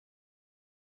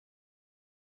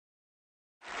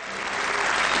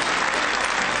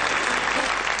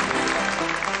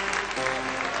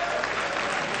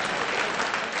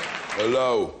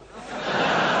Hello.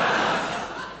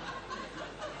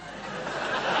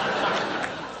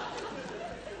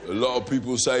 A lot of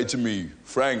people say to me,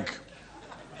 Frank,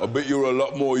 I bet you're a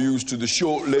lot more used to the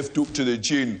short left up to the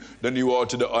chin than you are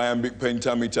to the iambic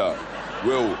pentameter.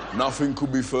 Well, nothing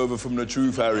could be further from the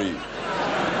truth, Harry.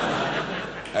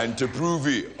 And to prove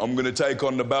it, I'm going to take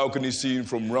on the balcony scene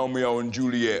from Romeo and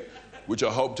Juliet, which I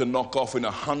hope to knock off in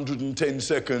 110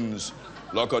 seconds,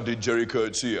 like I did Jerry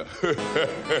Coetzee.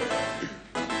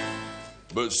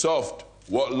 But soft,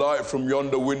 what light from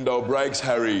yonder window breaks,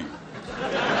 Harry?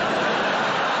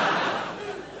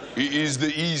 It is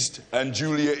the east, and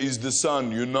Juliet is the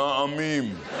sun, you know what I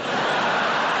mean?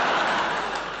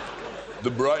 The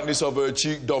brightness of her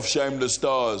cheek doth shame the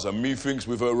stars, and methinks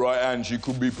with her right hand she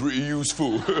could be pretty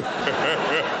useful.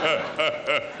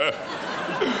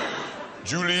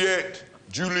 Juliet,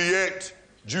 Juliet,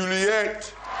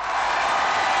 Juliet.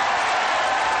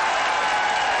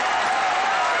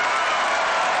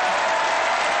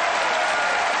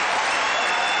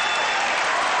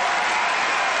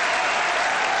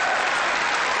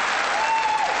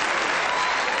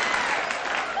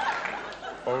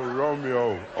 Oh,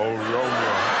 Romeo, oh,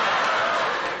 Romeo.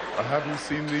 I haven't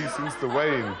seen thee since the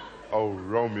wane. Oh,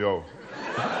 Romeo.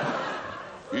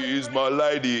 It is my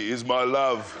lady, it is my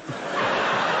love.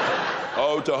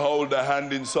 Oh, to hold the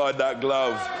hand inside that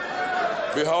glove.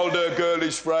 Behold her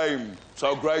girlish frame,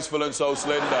 so graceful and so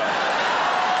slender.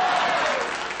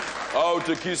 Oh,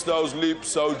 to kiss those lips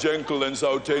so gentle and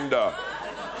so tender.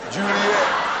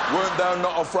 Juliet, weren't thou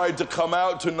not afraid to come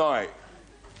out tonight?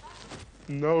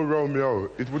 No, Romeo.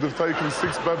 It would have taken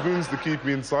 6 baboons to keep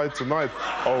me inside tonight.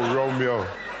 Oh, Romeo.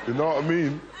 You know what I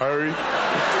mean, Harry?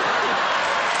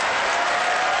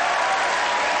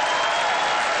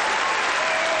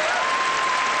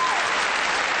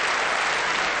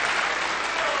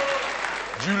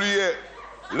 Juliet,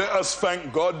 let us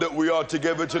thank God that we are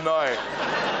together tonight.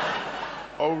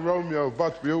 Oh, Romeo,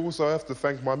 but we also have to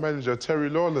thank my manager, Terry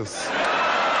Lawless.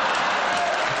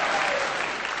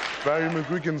 Barry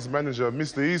McGuigan's manager,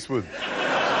 Mr. Eastwood.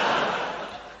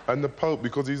 And the Pope,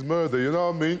 because he's murder, you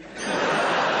know what I mean?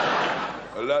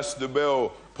 Alas, the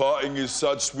bell, parting is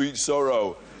such sweet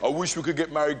sorrow. I wish we could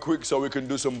get married quick so we can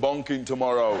do some bonking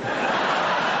tomorrow.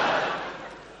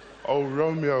 Oh,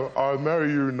 Romeo, I'll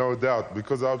marry you, no doubt,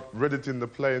 because I've read it in the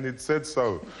play and it said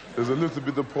so. There's a little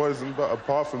bit of poison, but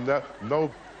apart from that,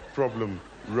 no problem,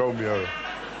 Romeo.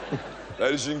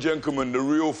 Ladies and gentlemen, the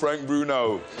real Frank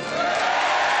Bruno.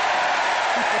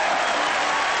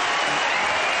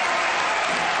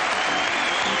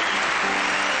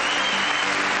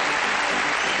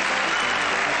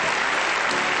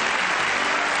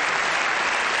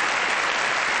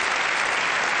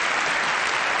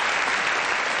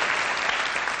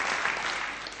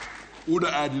 All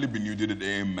the ad-libbing you did at the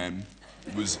end, man,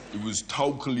 it was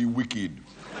totally wicked.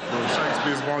 Well,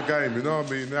 Shakespeare's my game, you know what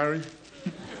I mean, Harry?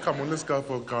 Come on, let's go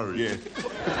for a curry. Yeah.